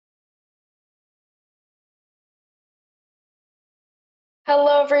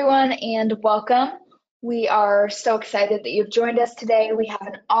Hello, everyone, and welcome. We are so excited that you've joined us today. We have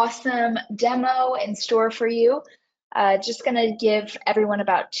an awesome demo in store for you. Just going to give everyone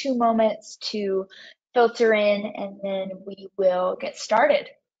about 2 moments to filter in, and then we will get started.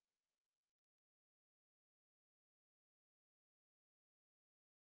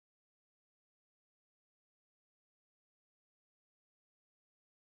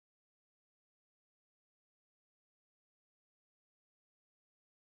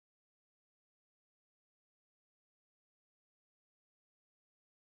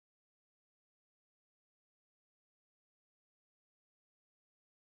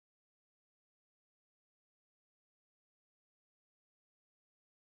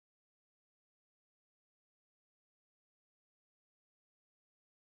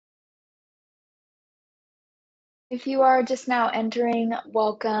 If you are just now entering,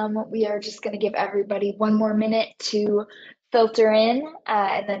 welcome. We are just going to give everybody 1 more minute to filter in,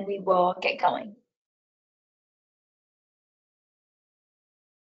 and then we will get going.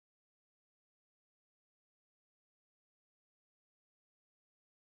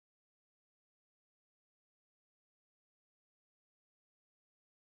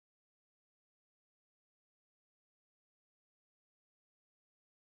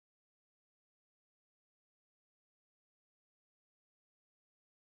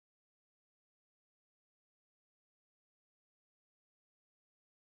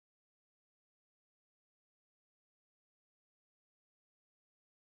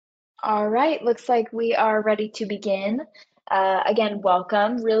 All right, looks like we are ready to begin. Again,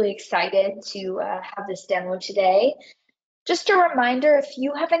 welcome. Really excited to have this demo today. Just a reminder, if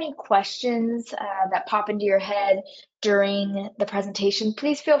you have any questions that pop into your head during the presentation,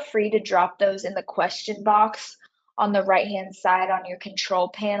 please feel free to drop those in the question box on the right-hand side on your control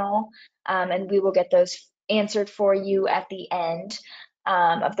panel, and we will get those answered for you at the end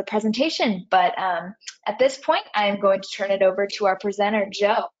of the presentation. But at this point, I'm going to turn it over to our presenter,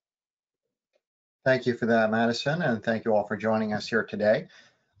 Joe. Thank you for that, Madison, and thank you all for joining us here today.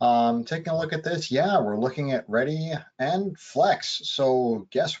 Taking a look at this, we're looking at Ready and Flex. So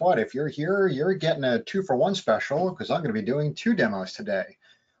guess what? If you're here, you're getting a 2-for-1 special because I'm going to be doing 2 demos today.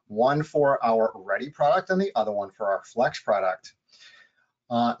 One for our Ready product and the other one for our Flex product.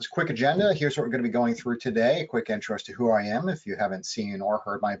 This quick agenda, here's what we're going to be going through today. A quick intro as to who I am if you haven't seen or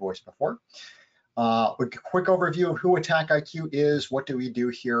heard my voice before. A quick overview of who AttackIQ is, what do we do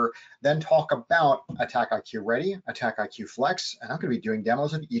here, then talk about AttackIQ Ready, AttackIQ Flex, and I'm going to be doing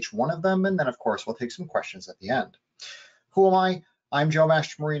demos of each one of them, and then of course we'll take some questions at the end. Who am I? I'm Joe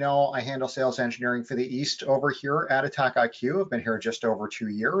Mastromarino. I handle sales engineering for the East over here at AttackIQ. I've been here just over 2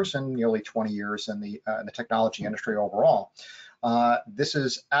 years and nearly 20 years in the technology industry overall. This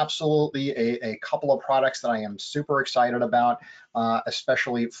is absolutely a couple of products that I am super excited about,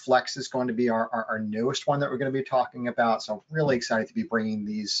 especially Flex is going to be our newest one that we're going to be talking about. So I'm really excited to be bringing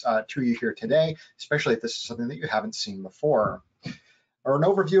these to you here today, especially if this is something that you haven't seen before. Or an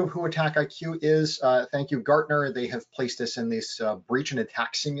overview of who AttackIQ is. Thank you, Gartner. They have placed us in this breach and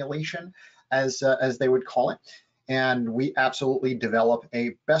attack simulation, as they would call it. And we absolutely develop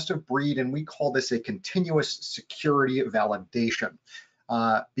a best of breed, and we call this a continuous security validation.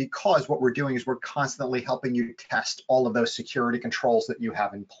 Because what we're doing is we're constantly helping you test all of those security controls that you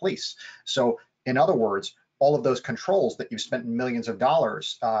have in place. So in other words, all of those controls that you've spent millions of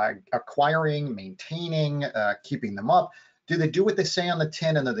dollars acquiring, maintaining, keeping them up, do they do what they say on the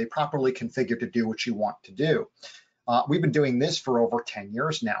tin, and are they properly configured to do what you want to do? We've been doing this for over 10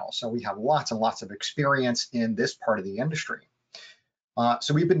 years now, so we have lots and lots of experience in this part of the industry.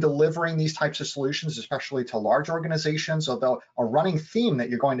 So we've been delivering these types of solutions, especially to large organizations, although a running theme that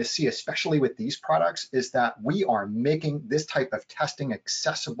you're going to see, especially with these products, is that we are making this type of testing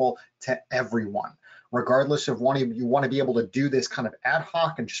accessible to everyone. Regardless of you want to be able to do this kind of ad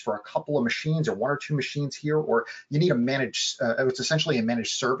hoc and just for a couple of machines or 1 or 2 machines here, or you need a managed, it's essentially a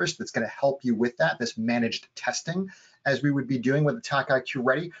managed service that's going to help you with that, this managed testing, as we would be doing with AttackIQ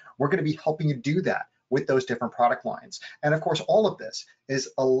Ready. We're going to be helping you do that with those different product lines. And of course, all of this is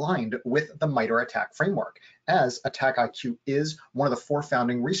aligned with the MITRE ATT&CK framework, as AttackIQ is one of the 4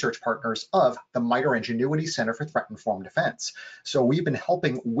 founding research partners of the MITRE Ingenuity Center for Threat Informed Defense. So we've been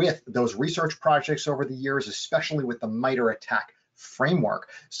helping with those research projects over the years, especially with the MITRE ATT&CK framework.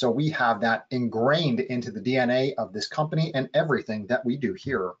 So we have that ingrained into the DNA of this company and everything that we do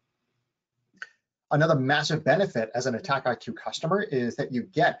here. Another massive benefit as an AttackIQ customer is that you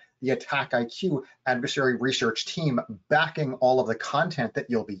get the AttackIQ adversary research team backing all of the content that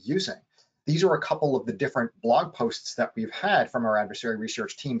you'll be using. These are a couple of the different blog posts that we've had from our adversary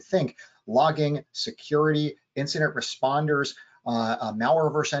research team. Think logging, security, incident responders, malware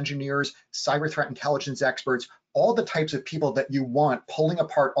reverse engineers, cyber threat intelligence experts, all the types of people that you want pulling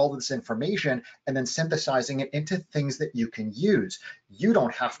apart all of this information and then synthesizing it into things that you can use. You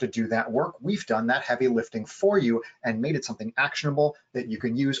don't have to do that work. We've done that heavy lifting for you and made it something actionable that you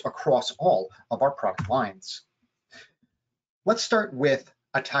can use across all of our product lines. Let's start with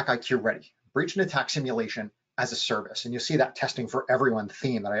AttackIQ Ready, breach and attack simulation as a service. And you'll see that testing for everyone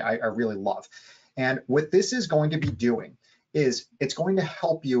theme that I really love. And what this is going to be doing is it's going to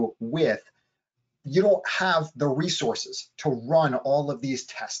help you with, you don't have the resources to run all of these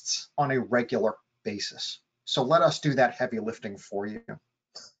tests on a regular basis. So let us do that heavy lifting for you.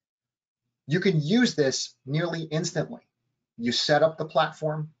 You can use this nearly instantly. You set up the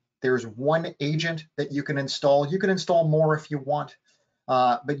platform. There's one agent that you can install. You can install more if you want,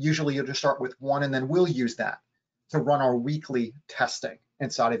 but usually you'll just start with one, and then we'll use that to run our weekly testing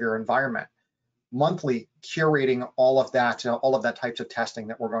inside of your environment. Monthly curating all of that types of testing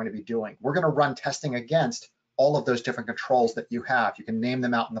that we're going to be doing. We're going to run testing against all of those different controls that you have. You can name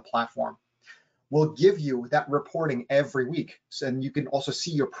them out in the platform. We'll give you that reporting every week, so and you can also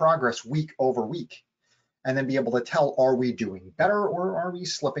see your progress week over week, and then be able to tell, are we doing better or are we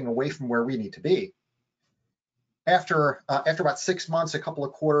slipping away from where we need to be? After about 6 months, a couple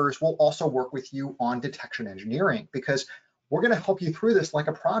of quarters, we'll also work with you on detection engineering, because we're going to help you through this like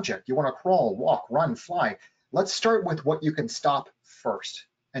a project. You want to crawl, walk, run, fly. Let's start with what you can stop first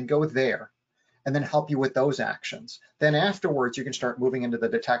and go there, and then help you with those actions. Then afterwards, you can start moving into the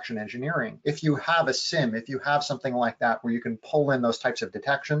detection engineering. If you have a SIM, if you have something like that where you can pull in those types of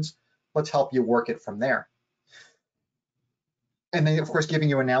detections, let's help you work it from there. And then, of course, giving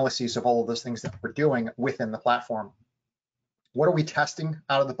you analyses of all of those things that we're doing within the platform. What are we testing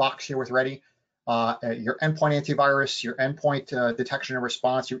out of the box here with Ready? Your endpoint antivirus, your endpoint detection and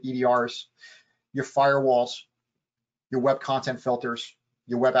response, your EDRs, your firewalls, your web content filters,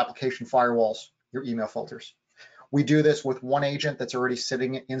 your web application firewalls, your email filters. We do this with one agent that's already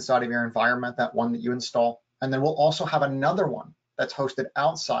sitting inside of your environment, that one that you install. And then we'll also have another one that's hosted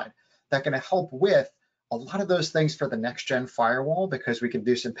outside that can help with a lot of those things for the next gen firewall, because we can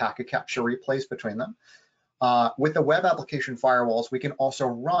do some packet capture replays between them. With the web application firewalls, we can also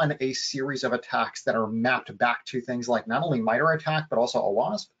run a series of attacks that are mapped back to things like not only MITRE ATT&CK, but also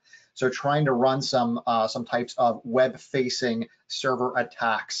OWASP. So trying to run some types of web-facing server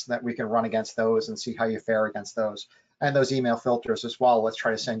attacks that we can run against those and see how you fare against those. And those email filters as well. Let's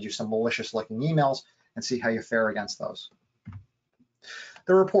try to send you some malicious-looking emails and see how you fare against those.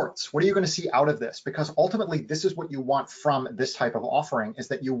 The reports, what are you going to see out of this? Because ultimately, this is what you want from this type of offering, is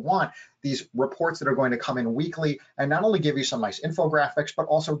that you want these reports that are going to come in weekly and not only give you some nice infographics, but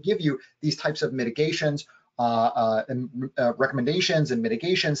also give you these types of mitigations, recommendations and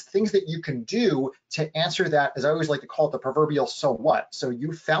mitigations, things that you can do to answer that, as I always like to call it, the proverbial so what. So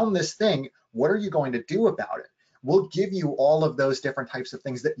you found this thing, what are you going to do about it? We'll give you all of those different types of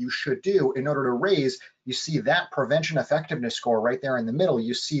things that you should do in order to raise, you see that prevention effectiveness score right there in the middle.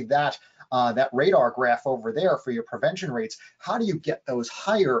 You see that that radar graph over there for your prevention rates. How do you get those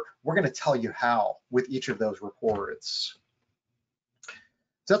higher? We're going to tell you how with each of those reports.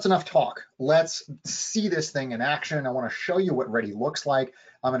 So that's enough talk. Let's see this thing in action. I want to show you what Ready looks like.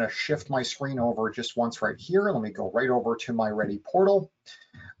 I'm going to shift my screen over just once right here. Let me go right over to my Ready portal.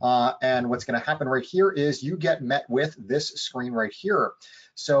 And what's going to happen right here is you get met with this screen right here.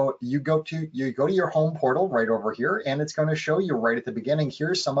 So you go to your home portal right over here, and it's going to show you right at the beginning.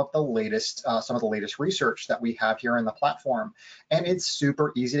 Here's some of the latest research that we have here in the platform, and it's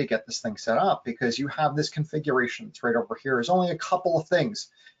super easy to get this thing set up because you have this configuration. It's right over here. There's only a couple of things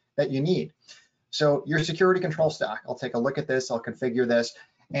that you need. So your security control stack. I'll take a look at this. I'll configure this.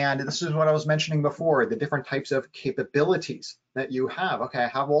 And this is what I was mentioning before, the different types of capabilities that you have. Okay, I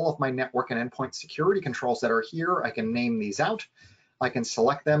have all of my network and endpoint security controls that are here. I can name these out. I can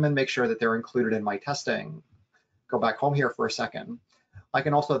select them and make sure that they're included in my testing. Go back home here for a second. I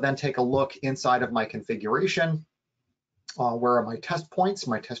can also then take a look inside of my configuration. Where are my test points?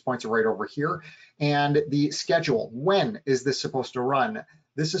 My test points are right over here. And the schedule, when is this supposed to run?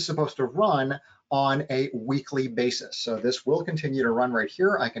 This is supposed to run on a weekly basis. So this will continue to run right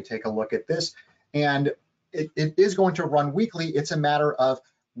here. I can take a look at this, and it is going to run weekly. It's a matter of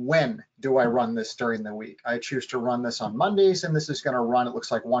when do I run this during the week. I choose to run this on Mondays, and this is going to run, it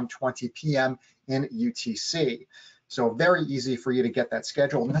looks like 1:20 p.m. in UTC. So very easy for you to get that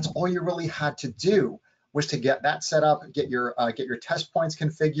scheduled, and that's all you really had to do was to get that set up, get your test points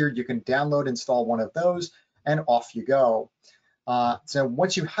configured. You can download, install one of those, and off you go. So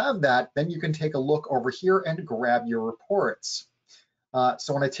once you have that, then you can take a look over here and grab your reports.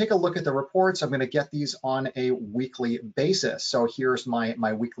 So when I take a look at the reports, I'm going to get these on a weekly basis. So here's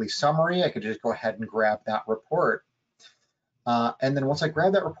my weekly summary. I could just go ahead and grab that report. And then once I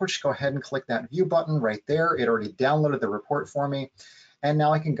grab that report, just go ahead and click that view button right there. It already downloaded the report for me. And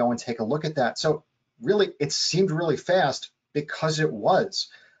now I can go and take a look at that. So really, it seemed really fast because it was.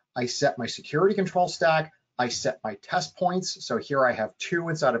 I set my security control stack. I set my test points. So here I have 2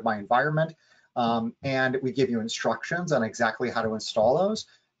 inside of my environment. And we give you instructions on exactly how to install those.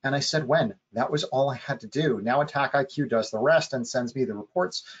 And I said when. That was all I had to do. Now AttackIQ does the rest and sends me the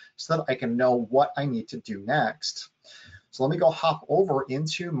reports so that I can know what I need to do next. So let me go hop over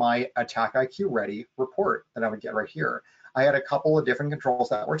into my AttackIQ Ready report that I would get right here. I had a couple of different controls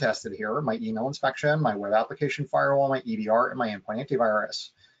that were tested here: my email inspection, my web application firewall, my EDR, and my endpoint antivirus.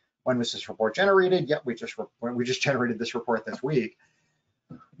 When was this report generated? Yep, we just generated this report this week.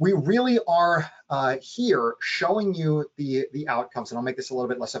 We really are here showing you the outcomes, and I'll make this a little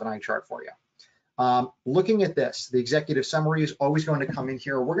bit less of an eye chart for you. Looking at this, the executive summary is always going to come in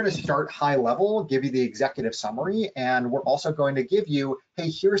here. We're going to start high level, give you the executive summary, and we're also going to give you, hey,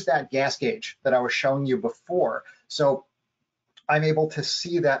 here's that gas gauge that I was showing you before. So I'm able to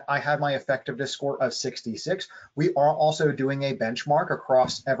see that I had my effectiveness score of 66. We are also doing a benchmark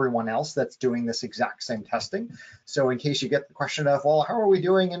across everyone else that's doing this exact same testing. So in case you get the question of, well, how are we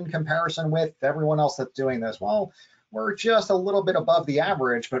doing in comparison with everyone else that's doing this? Well, we're just a little bit above the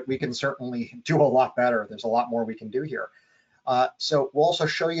average, but we can certainly do a lot better. There's a lot more we can do here. So we'll also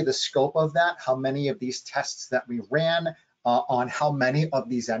show you the scope of that, how many of these tests that we ran, on how many of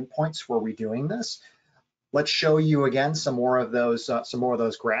these endpoints were we doing this. Let's show you again some more of those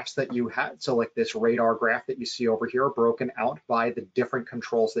graphs that you had. So like this radar graph that you see over here, broken out by the different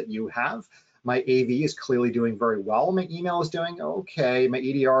controls that you have. My AV is clearly doing very well. My email is doing okay. My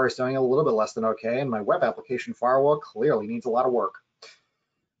EDR is doing a little bit less than okay. And my web application firewall clearly needs a lot of work.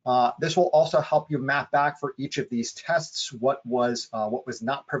 This will also help you map back for each of these tests what was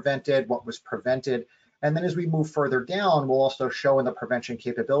not prevented, what was prevented. And then as we move further down, we'll also show in the prevention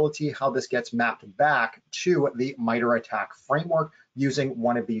capability how this gets mapped back to the MITRE ATT&CK framework using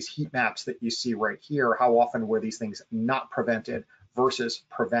one of these heat maps that you see right here. How often were these things not prevented versus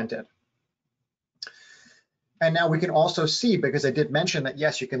prevented? And now we can also see, because I did mention that,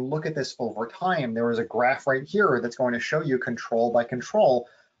 yes, you can look at this over time. There is a graph right here that's going to show you control by control,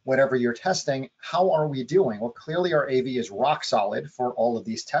 whatever you're testing, how are we doing? Well, clearly our AV is rock solid for all of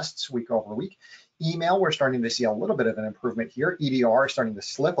these tests week over week. Email, we're starting to see a little bit of an improvement here. EDR is starting to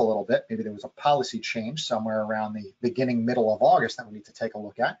slip a little bit. Maybe there was a policy change somewhere around the beginning, middle of August that we need to take a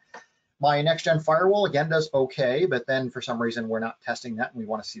look at. My next-gen firewall, again, does okay, but then for some reason we're not testing that and we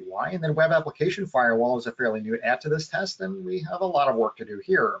want to see why. And then web application firewall is a fairly new add to this test, and we have a lot of work to do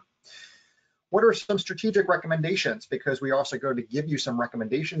here. What are some strategic recommendations? Because we also going to give you some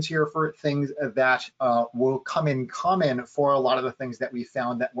recommendations here for things that will come in common for a lot of the things that we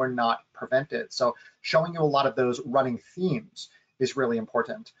found that were not prevented. So showing you a lot of those running themes is really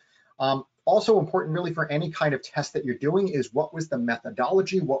important. Also important really for any kind of test that you're doing is what was the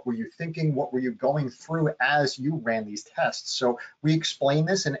methodology, what were you thinking, what were you going through as you ran these tests. So we explain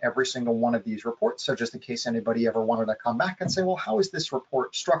this in every single one of these reports. So just in case anybody ever wanted to come back and say, well, how is this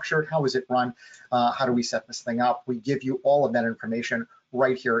report structured? How is it run? How do we set this thing up? We give you all of that information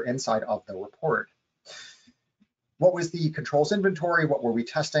right here inside of the report. What was the controls inventory? What were we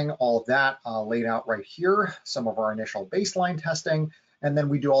testing? All of that laid out right here. Some of our initial baseline testing. And then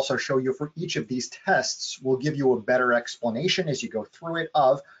we do also show you for each of these tests, we'll give you a better explanation as you go through it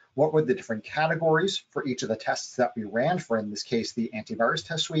of what were the different categories for each of the tests that we ran, for in this case, the antivirus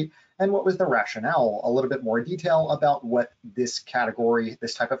test suite, and what was the rationale, a little bit more detail about what this category,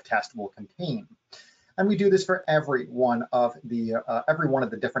 this type of test will contain. And we do this for every one of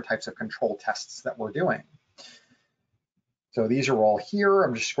the different types of control tests that we're doing. So these are all here.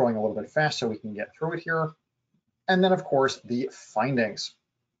 I'm just scrolling a little bit fast so we can get through it here. And then, of course, the findings.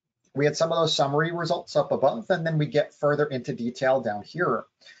 We had some of those summary results up above, and then we get further into detail down here.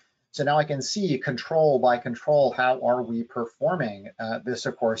 So now I can see control by control, how are we performing? This,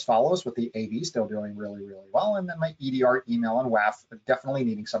 of course, follows with the AV still doing really, really well. And then my EDR, email, and WAF definitely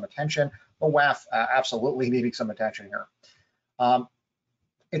needing some attention. The WAF absolutely needing some attention here.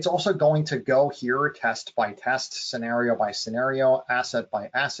 It's also going to go here test by test, scenario by scenario, asset by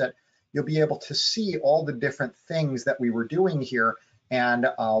asset. You'll be able to see all the different things that we were doing here and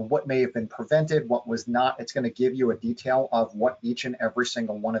what may have been prevented, what was not. It's going to give you a detail of what each and every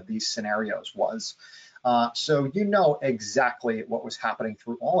single one of these scenarios was. So you know exactly what was happening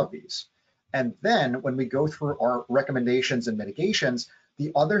through all of these. And then when we go through our recommendations and mitigations,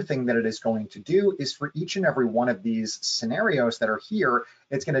 The other thing that it is going to do is for each and every one of these scenarios that are here,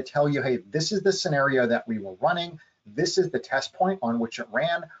 it's going to tell you, hey, this is the scenario that we were running. This is the test point on which it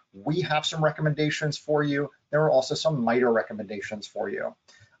ran. We have some recommendations for you. There are also some MITRE recommendations for you.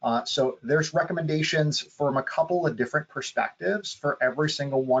 So there's recommendations from a couple of different perspectives for every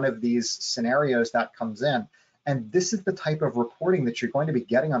single one of these scenarios that comes in. And this is the type of reporting that you're going to be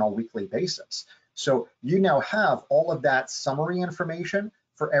getting on a weekly basis. So you now have all of that summary information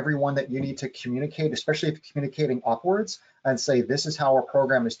for everyone that you need to communicate, especially if you're communicating upwards, and say, this is how our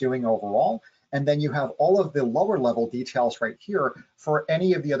program is doing overall. And then you have all of the lower level details right here for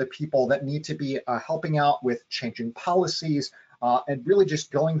any of the other people that need to be helping out with changing policies, and really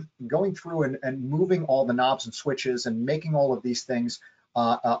just going through and moving all the knobs and switches and making all of these things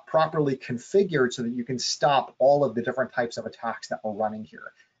properly configured so that you can stop all of the different types of attacks that we're running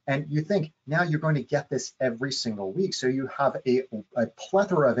here. And you think now you're going to get this every single week. So you have a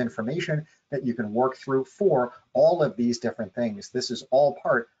plethora of information that you can work through for all of these different things. This is all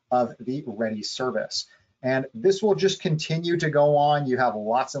part of the Ready service. And this will just continue to go on. You have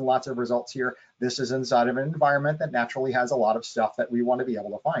lots and lots of results here. This is inside of an environment that naturally has a lot of stuff that we want to be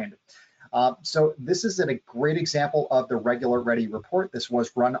able to find. So this is a great example of the regular Ready report. This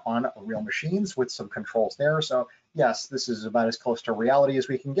was run on real machines with some controls there. So yes, this is about as close to reality as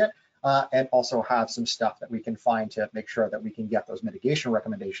we can get, and also have some stuff that we can find to make sure that we can get those mitigation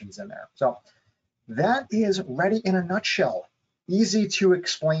recommendations in there. So that is Ready in a nutshell. Easy to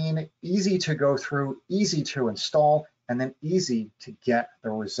explain, easy to go through, easy to install, and then easy to get the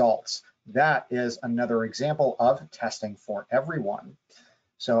results. That is another example of testing for everyone.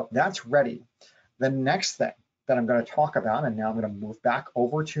 So that's Ready. The next thing that I'm going to talk about, and now I'm going to move back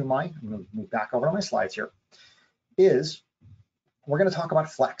over to my slides here, is we're going to talk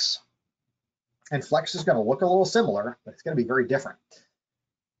about Flex. And Flex is going to look a little similar, but it's going to be very different.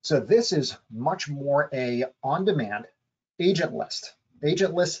 So this is much more a on-demand agentless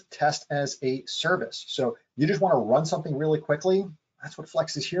test as a service. So you just want to run something really quickly, that's what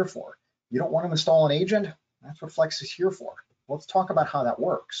Flex is here for. You don't want to install an agent, that's what Flex is here for. Let's talk about how that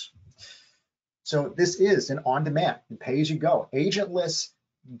works. So this is an on-demand, pay-as-you-go, agentless.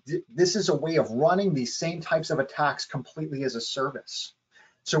 This is a way of running these same types of attacks completely as a service.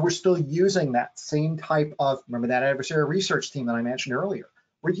 So we're still using that same type of, remember that adversary research team that I mentioned earlier?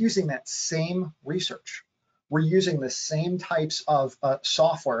 We're using that same research. We're using the same types of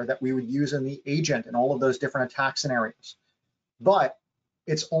software that we would use in the agent and all of those different attack scenarios. But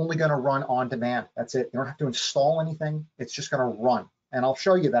it's only going to run on demand. That's it. You don't have to install anything. It's just going to run. And I'll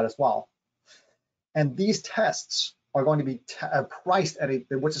show you that as well. And these tests are going to be priced at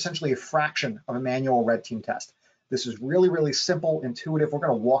what's essentially a fraction of a manual red team test. This is really, really simple, intuitive. We're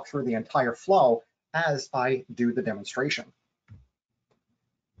going to walk through the entire flow as I do the demonstration.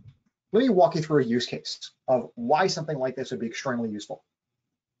 Let me walk you through a use case of why something like this would be extremely useful.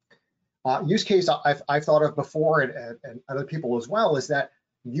 Use case I've thought of before, and other people as well, is that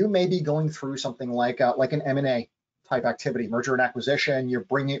you may be going through something like an M&A type activity, merger and acquisition. You're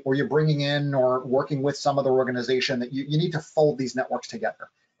bringing in or working with some other organization that you need to fold these networks together,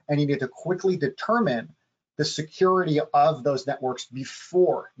 and you need to quickly determine the security of those networks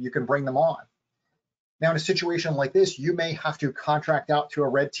before you can bring them on. Now, in a situation like this, you may have to contract out to a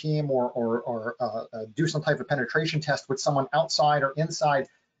red team or do some type of penetration test with someone outside or inside.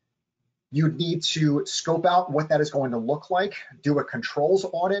 You need to scope out what that is going to look like, do a controls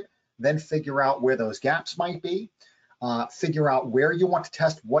audit, then figure out where those gaps might be, figure out where you want to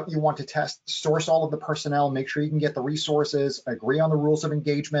test, what you want to test, source all of the personnel, make sure you can get the resources, agree on the rules of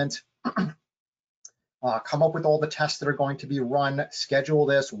engagement, come up with all the tests that are going to be run, schedule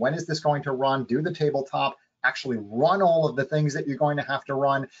this, when is this going to run, do the tabletop, actually run all of the things that you're going to have to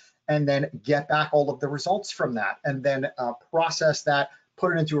run, and then get back all of the results from that, and then process that,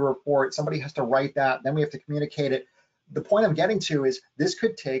 put it into a report. Somebody has to write that, then we have to communicate it. The point I'm getting to is this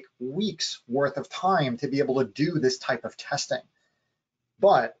could take weeks worth of time to be able to do this type of testing.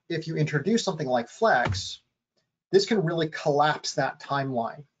 But if you introduce something like Flex, this can really collapse that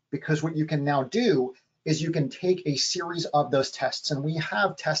timeline, because what you can now do is you can take a series of those tests, and we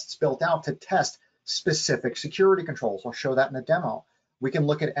have tests built out to test specific security controls. I'll show that in the demo. We can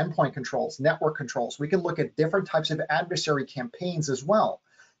look at endpoint controls, network controls. We can look at different types of adversary campaigns as well.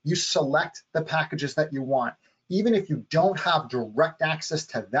 You select the packages that you want. Even if you don't have direct access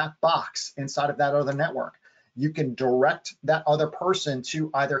to that box inside of that other network, you can direct that other person to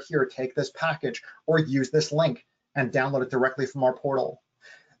either here, take this package, or use this link and download it directly from our portal.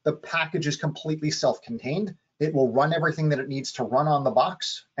 The package is completely self-contained. It will run everything that it needs to run on the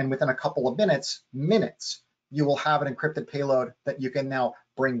box, and within a couple of minutes, you will have an encrypted payload that you can now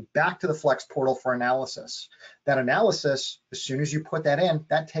bring back to the Flex portal for analysis. That analysis, as soon as you put that in,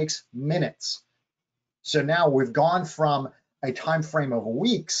 that takes minutes. So now we've gone from a time frame of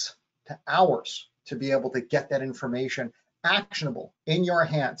weeks to hours to be able to get that information actionable in your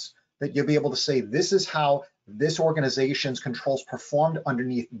hands, that you'll be able to say, this is how this organization's controls performed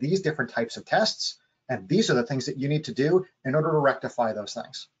underneath these different types of tests, and these are the things that you need to do in order to rectify those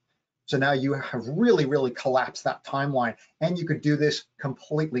things. So now you have really, really collapsed that timeline, and you could do this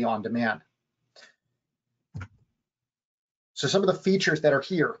completely on demand. So some of the features that are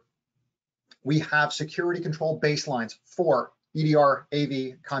here, we have security control baselines for EDR,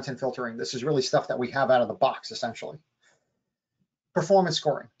 AV, content filtering. This is really stuff that we have out of the box, essentially. Performance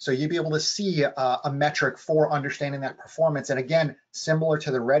scoring. So you'll be able to see a metric for understanding that performance. And again, similar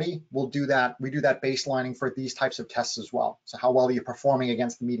to the Ready, we do that baselining for these types of tests as well. So how well are you performing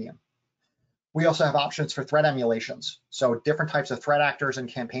against the median? We also have options for threat emulations. So different types of threat actors and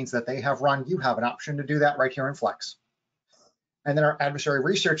campaigns that they have run, you have an option to do that right here in Flex. And then our adversary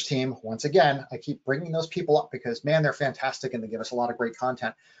research team, once again, I keep bringing those people up because, man, they're fantastic and they give us a lot of great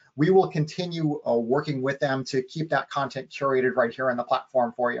content. We will continue working with them to keep that content curated right here on the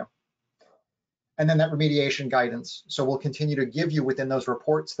platform for you. And then that remediation guidance. So we'll continue to give you within those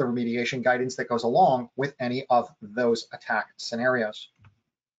reports the remediation guidance that goes along with any of those attack scenarios.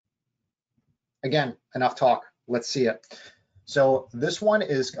 Again, enough talk, let's see it. So this one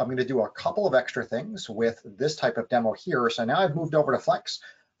is, I'm going to do a couple of extra things with this type of demo here. So now I've moved over to Flex.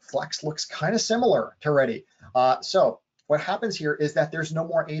 Flex looks kind of similar to Ready. So what happens here is that there's no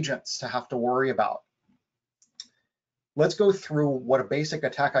more agents to have to worry about. Let's go through what a basic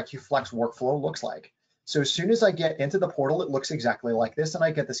AttackIQ Flex workflow looks like. So as soon as I get into the portal, it looks exactly like this, and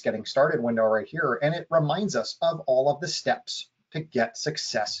I get this getting started window right here, and it reminds us of all of the steps to get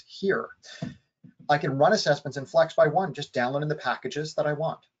success here. I can run assessments in Flex by one, just downloading the packages that I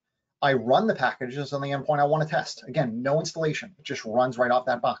want. I run the packages on the endpoint I want to test. Again, no installation, it just runs right off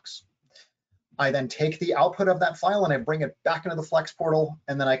that box. I then take the output of that file and I bring it back into the Flex portal,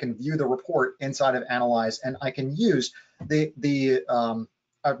 and then I can view the report inside of Analyze, and I can use really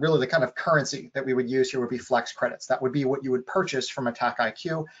the kind of currency that we would use here would be Flex credits. That would be what you would purchase from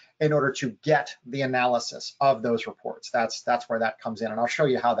AttackIQ in order to get the analysis of those reports. That's where that comes in, and I'll show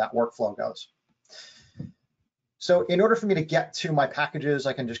you how that workflow goes. So in order for me to get to my packages,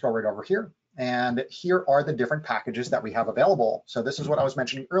 I can just go right over here. And here are the different packages that we have available. So this is what I was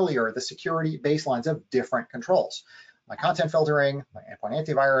mentioning earlier, the security baselines of different controls. My content filtering, my endpoint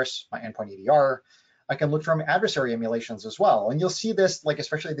antivirus, my endpoint EDR. I can look from adversary emulations as well. And you'll see this, like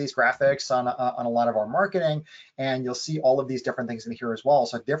especially these graphics on a lot of our marketing, and you'll see all of these different things in here as well.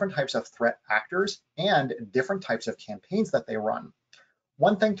 So different types of threat actors and different types of campaigns that they run.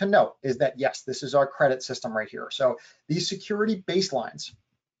 One thing to note is that, yes, this is our credit system right here. So these security baselines,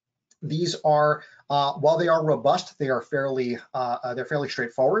 these are, while they are robust, they are fairly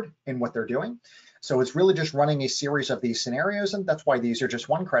straightforward in what they're doing. So it's really just running a series of these scenarios, and that's why these are just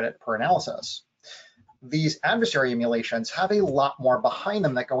 1 credit per analysis. These adversary emulations have a lot more behind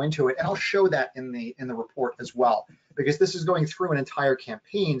them that go into it, and I'll show that in the report as well, because this is going through an entire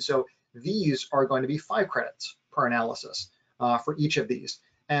campaign. So these are going to be 5 credits per analysis for each of these.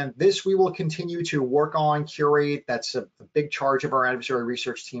 And this we will continue to work on, curate. That's a big charge of our adversary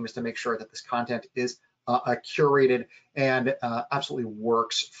research team, is to make sure that this content is curated and absolutely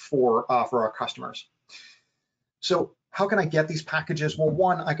works for our customers. So how can I get these packages? Well,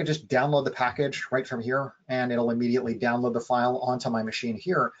 one, I could just download the package right from here, and it'll immediately download the file onto my machine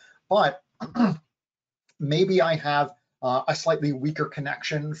here. But maybe I have a slightly weaker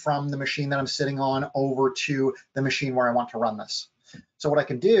connection from the machine that I'm sitting on over to the machine where I want to run this. So what I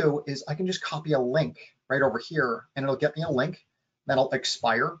can do is I can just copy a link right over here, and it'll get me a link that'll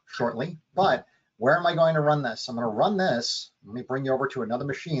expire shortly. But where am I going to run this? I'm going to run this. Let me bring you over to another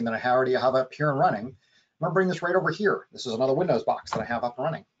machine that I already have up here and running. I'm going to bring this right over here. This is another Windows box that I have up and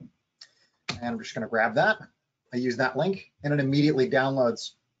running. And I'm just going to grab that. I use that link, and it immediately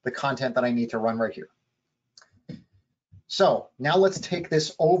downloads the content that I need to run right here. So now let's take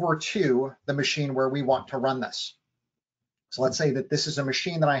this over to the machine where we want to run this. So let's say that this is a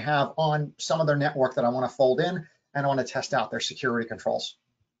machine that I have on some other network that I want to fold in, and I want to test out their security controls.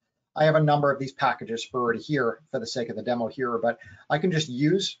 I have a number of these packages already here for the sake of the demo here, but I can just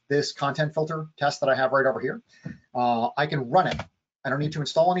use this content filter test that I have right over here. I can run it. I don't need to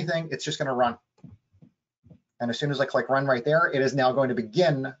install anything. It's just going to run. And as soon as I click run right there, it is now going to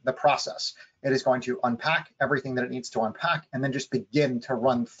begin the process. It is going to unpack everything that it needs to unpack, and then just begin to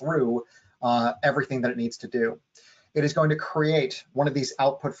run through everything that it needs to do. It is going to create one of these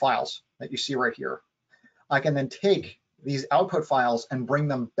output files that you see right here. I can then take these output files and bring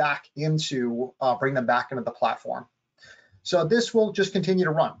them back into the platform. So this will just continue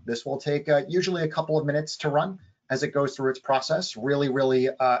to run. This will take usually a couple of minutes to run as it goes through its process. Really,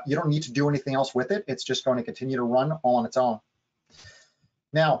 you don't need to do anything else with it. It's just going to continue to run all on its own.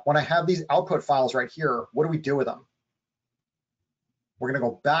 Now, when I have these output files right here, what do we do with them? We're going to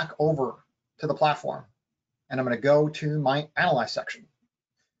go back over to the platform, and I'm going to go to my Analyze section.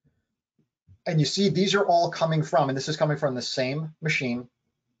 And you see these are all coming from, and this is coming from the same machine,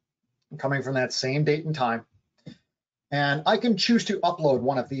 coming from that same date and time. And I can choose to upload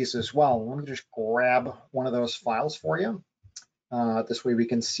one of these as well. Let me just grab one of those files for you. This way we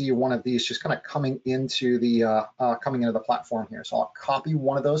can see one of these just kind of coming into the platform here. So I'll copy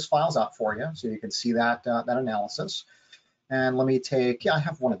one of those files out for you so you can see that analysis. And let me take, I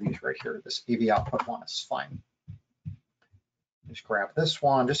have one of these right here. This AV output one is fine. Just grab this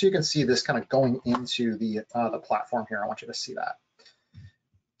one, just so you can see this kind of going into the platform here. I want you to see that.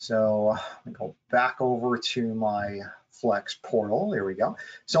 So let me go back over to my Flex portal. There we go.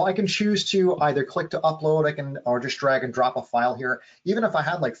 So I can choose to either click to upload, or just drag and drop a file here. Even if I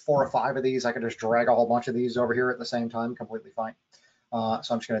had like 4 or 5 of these, I could just drag a whole bunch of these over here at the same time, completely fine. So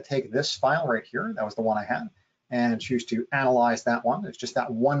I'm just going to take this file right here. That was the one I had, and choose to analyze that one. It's just that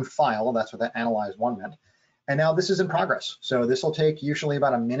one file. That's what that analyze one meant. And now this is in progress. So this will take usually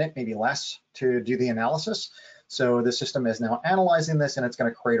about a minute, maybe less, to do the analysis. So the system is now analyzing this, and it's going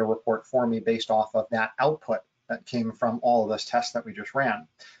to create a report for me based off of that output that came from all of those tests that we just ran.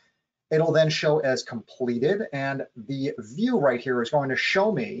 It'll then show as completed, and the view right here is going to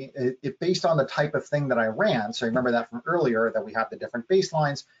show me it based on the type of thing that I ran. So remember that from earlier, that we have the different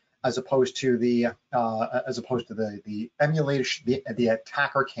baselines as opposed to the emulation, the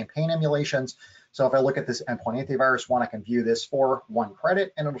attacker campaign emulations. So if I look at this endpoint antivirus one, I can view this for 1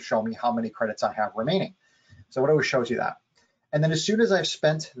 credit, and it'll show me how many credits I have remaining. So it always shows you that. And then as soon as I've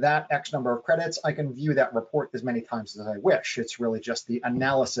spent that X number of credits, I can view that report as many times as I wish. It's really just the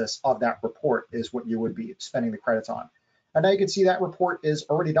analysis of that report is what you would be spending the credits on. And now you can see that report is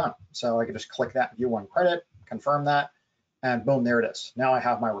already done. So I can just click that view 1 credit, confirm that, and boom, there it is. Now I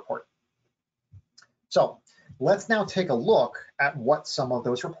have my report. So let's now take a look at what some of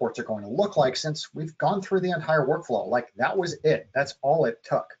those reports are going to look like, since we've gone through the entire workflow. Like, that was it. That's all it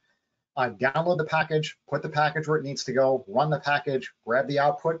took. I download the package, put the package where it needs to go, run the package, grab the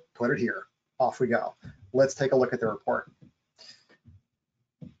output, put it here. Off we go. Let's take a look at the report.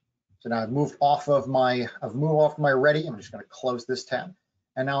 So now I've moved off of my Ready. I'm just going to close this tab.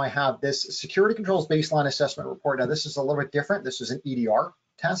 And now I have this security controls baseline assessment report. Now this is a little bit different. This is an EDR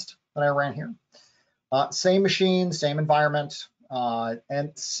test that I ran here. Same machine, same environment,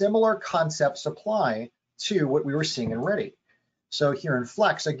 and similar concepts apply to what we were seeing in Ready. So here in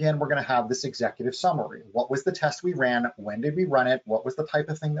Flex, again, we're going to have this executive summary. What was the test we ran? When did we run it? What was the type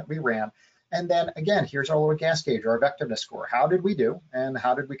of thing that we ran? And then again, here's our little gas gauge, our effectiveness score. How did we do? And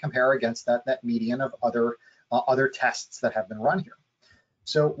how did we compare against that median of other tests that have been run here?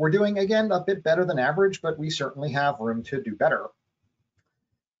 So we're doing, again, a bit better than average, but we certainly have room to do better.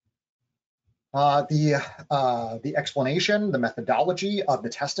 The explanation, the methodology of the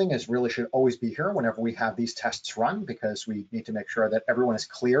testing should always be here whenever we have these tests run, because we need to make sure that everyone is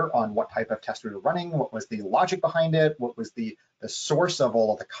clear on what type of test we were running, what was the logic behind it, what was the source of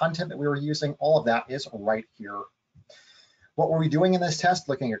all of the content that we were using. All of that is right here. What were we doing in this test?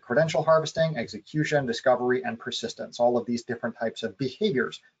 Looking at credential harvesting, execution, discovery, and persistence, all of these different types of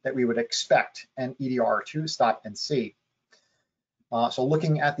behaviors that we would expect an EDR to stop and see. So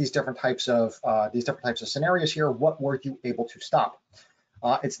looking at these different types of scenarios here, what were you able to stop?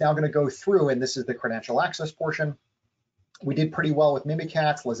 It's now going to go through, and this is the credential access portion. We did pretty well with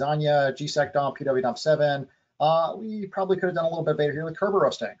Mimikatz, Lasagna, GSecDump, PWDump7. We probably could have done a little bit better here with Kerber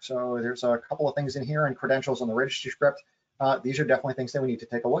roasting. So there's a couple of things in here and credentials on the registry script. These are definitely things that we need to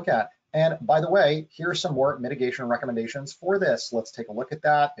take a look at. And by the way, here's some more mitigation recommendations for this. Let's take a look at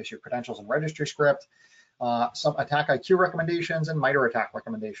that. There's your credentials and registry script. Some AttackIQ recommendations and MITRE ATT&CK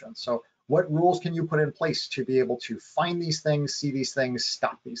recommendations. So what rules can you put in place to be able to find these things, see these things,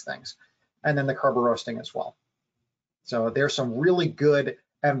 stop these things? And then the Kerber roasting as well. So there's some really good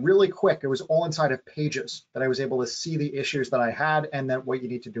and really quick, it was all inside of pages that I was able to see the issues that I had and then what you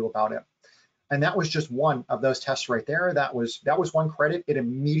need to do about it. And that was just one of those tests right there. That was 1 credit. It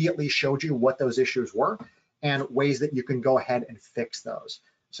immediately showed you what those issues were and ways that you can go ahead and fix those.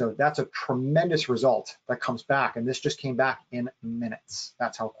 So that's a tremendous result that comes back, and this just came back in minutes.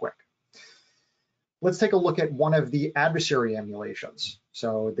 That's how quick. Let's take a look at one of the adversary emulations.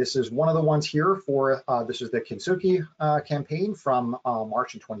 So this is one of the ones here for, this is the Kinsuki campaign from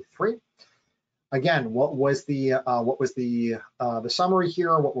March of 23. again, what was the summary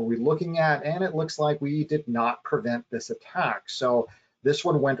here? What were we looking at? And it looks like we did not prevent this attack. So this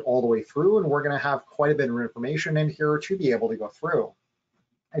one went all the way through, and we're going to have quite a bit of information in here to be able to go through.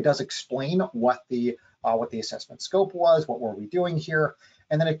 It does explain what the assessment scope was, what were we doing here,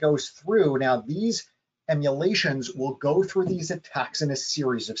 and then it goes through. Now these emulations will go through these attacks in a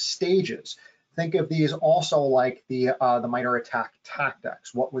series of stages. Think of these also like the MITRE ATT&CK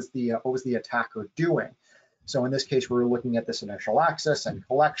tactics. What was the attacker doing? So in this case, we were looking at this initial access and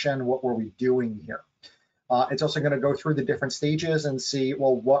collection. What were we doing here? It's also going to go through the different stages and see,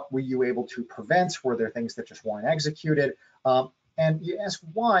 well, what were you able to prevent? Were there things that just weren't executed? And you ask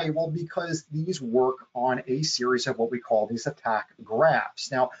why? Well, because these work on a series of what we call these attack graphs.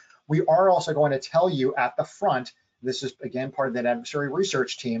 Now, we are also going to tell you at the front, this is again part of that adversary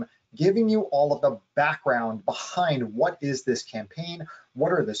research team, giving you all of the background behind what is this campaign,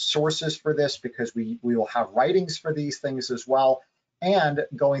 what are the sources for this, because we will have writings for these things as well, and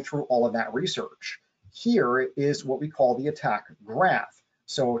going through all of that research. Here is what we call the attack graph.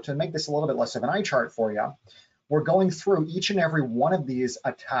 So to make this a little bit less of an eye chart for you, we're going through each and every one of these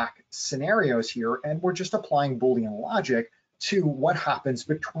attack scenarios here, and we're just applying Boolean logic to what happens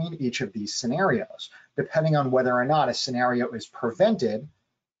between each of these scenarios. Depending on whether or not a scenario is prevented,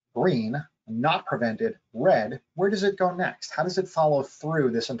 green, not prevented, red, where does it go next? How does it follow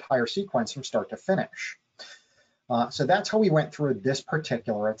through this entire sequence from start to finish? So that's how we went through this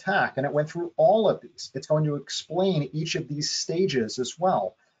particular attack, and it went through all of these. It's going to explain each of these stages as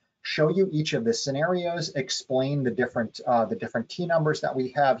well, show you each of the scenarios, explain the different key numbers that we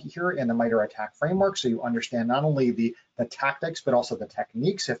have here in the MITRE ATT&CK framework, so you understand not only the tactics, but also the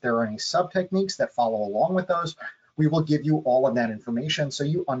techniques. If there are any sub-techniques that follow along with those, we will give you all of that information so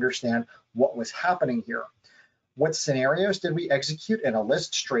you understand what was happening here. What scenarios did we execute in a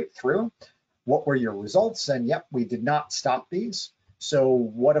list straight through? What were your results? And yep, we did not stop these. So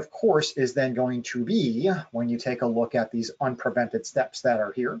what, of course, is then going to be, when you take a look at these unprevented steps that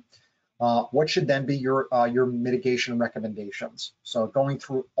are here, what should then be your mitigation recommendations? So going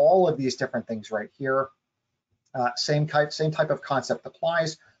through all of these different things right here, same type of concept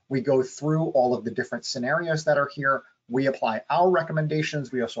applies. We go through all of the different scenarios that are here. We apply our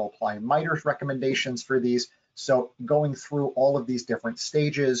recommendations. We also apply MITRE's recommendations for these. So going through all of these different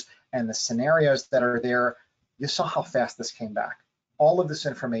stages and the scenarios that are there, you saw how fast this came back. All of this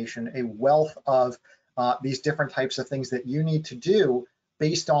information, a wealth of these different types of things that you need to do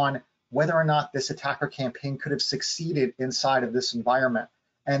based on whether or not this attacker campaign could have succeeded inside of this environment.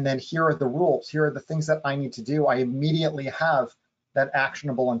 And then here are the rules. Here are the things that I need to do. I immediately have that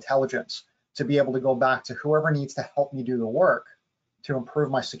actionable intelligence to be able to go back to whoever needs to help me do the work to improve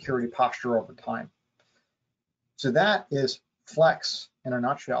my security posture over time. So that is Flex in a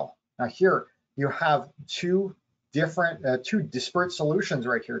nutshell. Now here you have two disparate solutions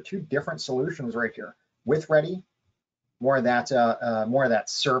right here, two different solutions right here. With Ready, more of that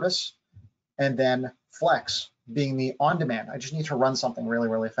service, and then Flex being the on-demand. I just need to run something really,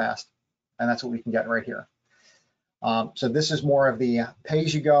 really fast, and that's what we can get right here. So this is more of the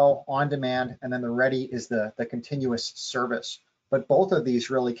pay-as-you-go, on-demand, and then the Ready is the continuous service. But both of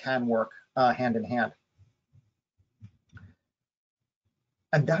these really can work hand in hand.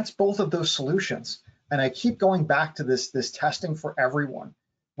 And that's both of those solutions. And I keep going back to this testing for everyone.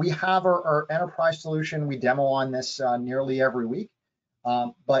 We have our enterprise solution. We demo on this nearly every week.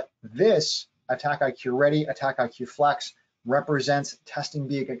 But this AttackIQ Ready, AttackIQ Flex represents testing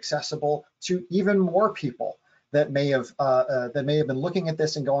being accessible to even more people that may have been looking at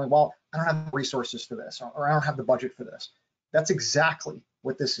this and going, well, I don't have the resources for this, or I don't have the budget for this. That's exactly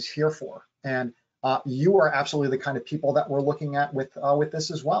what this is here for. And you are absolutely the kind of people that we're looking at with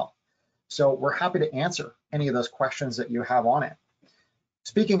this as well. So we're happy to answer any of those questions that you have on it.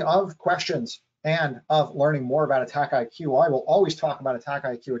 Speaking of questions and of learning more about AttackIQ, I will always talk about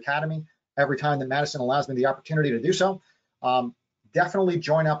AttackIQ Academy every time that Madison allows me the opportunity to do so. Definitely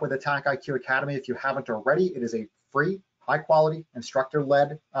join up with AttackIQ Academy if you haven't already. It is a free, high-quality,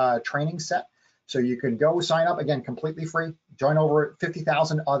 instructor-led training set. So you can go sign up, again, completely free. Join over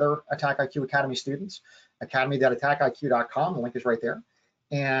 50,000 other AttackIQ Academy students, academy.attackiq.com. The link is right there.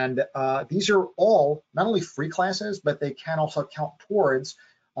 And these are all not only free classes, but they can also count towards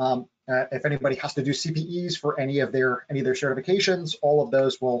if anybody has to do CPEs for any of their certifications. All of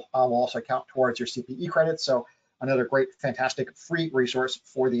those will also count towards your CPE credits. So another great, fantastic free resource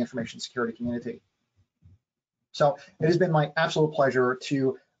for the information security community. So it has been my absolute pleasure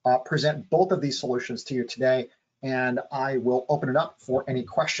to present both of these solutions to you today, and I will open it up for any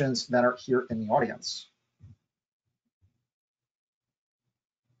questions that are here in the audience.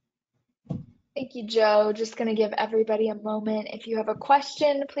 Thank you, Joe. Just going to give everybody a moment. If you have a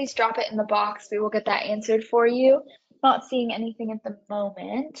question, please drop it in the box. We will get that answered for you. Not seeing anything at the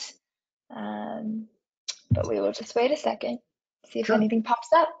moment, um, but we will just wait a second, see if Sure. anything pops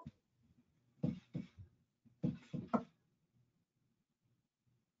up.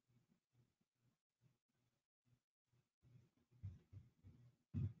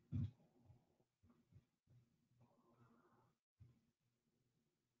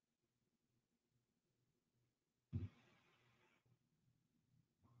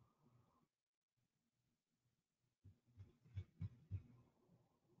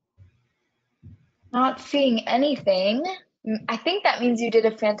 Not seeing anything. I think that means you did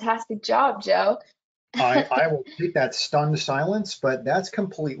a fantastic job, Joe. I will take that stunned silence, but that's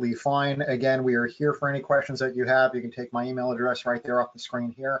completely fine. Again, we are here for any questions that you have. You can take my email address right there off the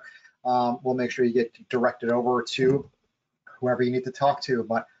screen here. We'll make sure you get directed over to whoever you need to talk to.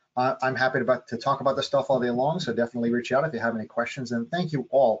 But I'm happy to talk about this stuff all day long, so definitely reach out if you have any questions. And thank you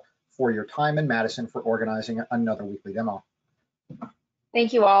all for your time, and Madison for organizing another weekly demo.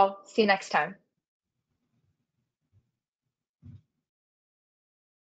 Thank you all. See you next time.